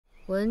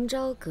文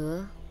昭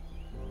阁，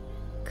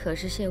可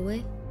是谢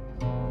薇？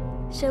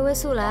谢薇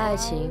素来爱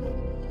琴，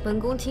本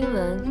宫听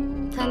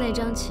闻，她那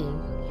张琴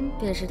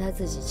便是她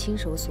自己亲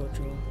手所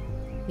着，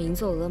名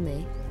作峨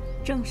眉。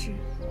正是。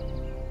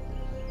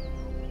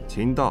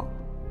琴道，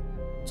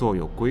坐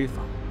有规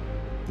法。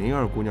您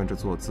二姑娘这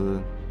坐姿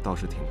倒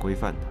是挺规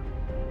范的。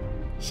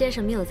先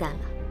生谬赞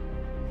了。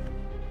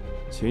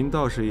琴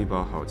倒是一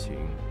把好琴。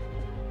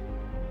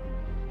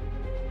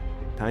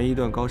弹一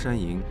段高山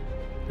吟，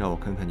让我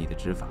看看你的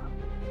指法。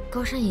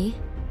高山吟。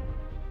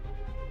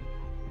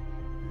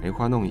梅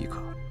花弄一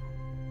颗。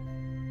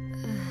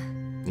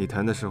你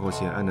弹的时候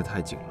弦按得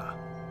太紧了，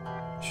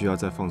需要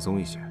再放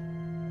松一些。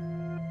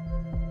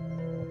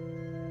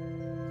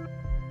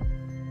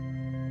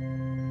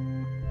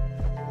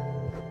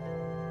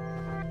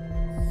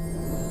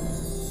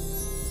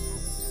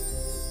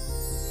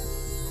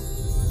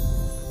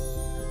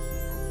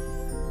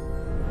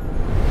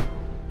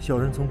小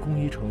人从宫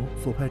仪城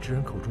所派之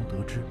人口中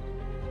得知，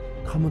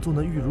他们做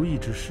那玉如意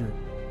之事，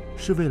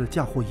是为了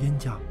嫁祸燕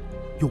家，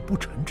有不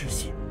臣之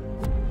心。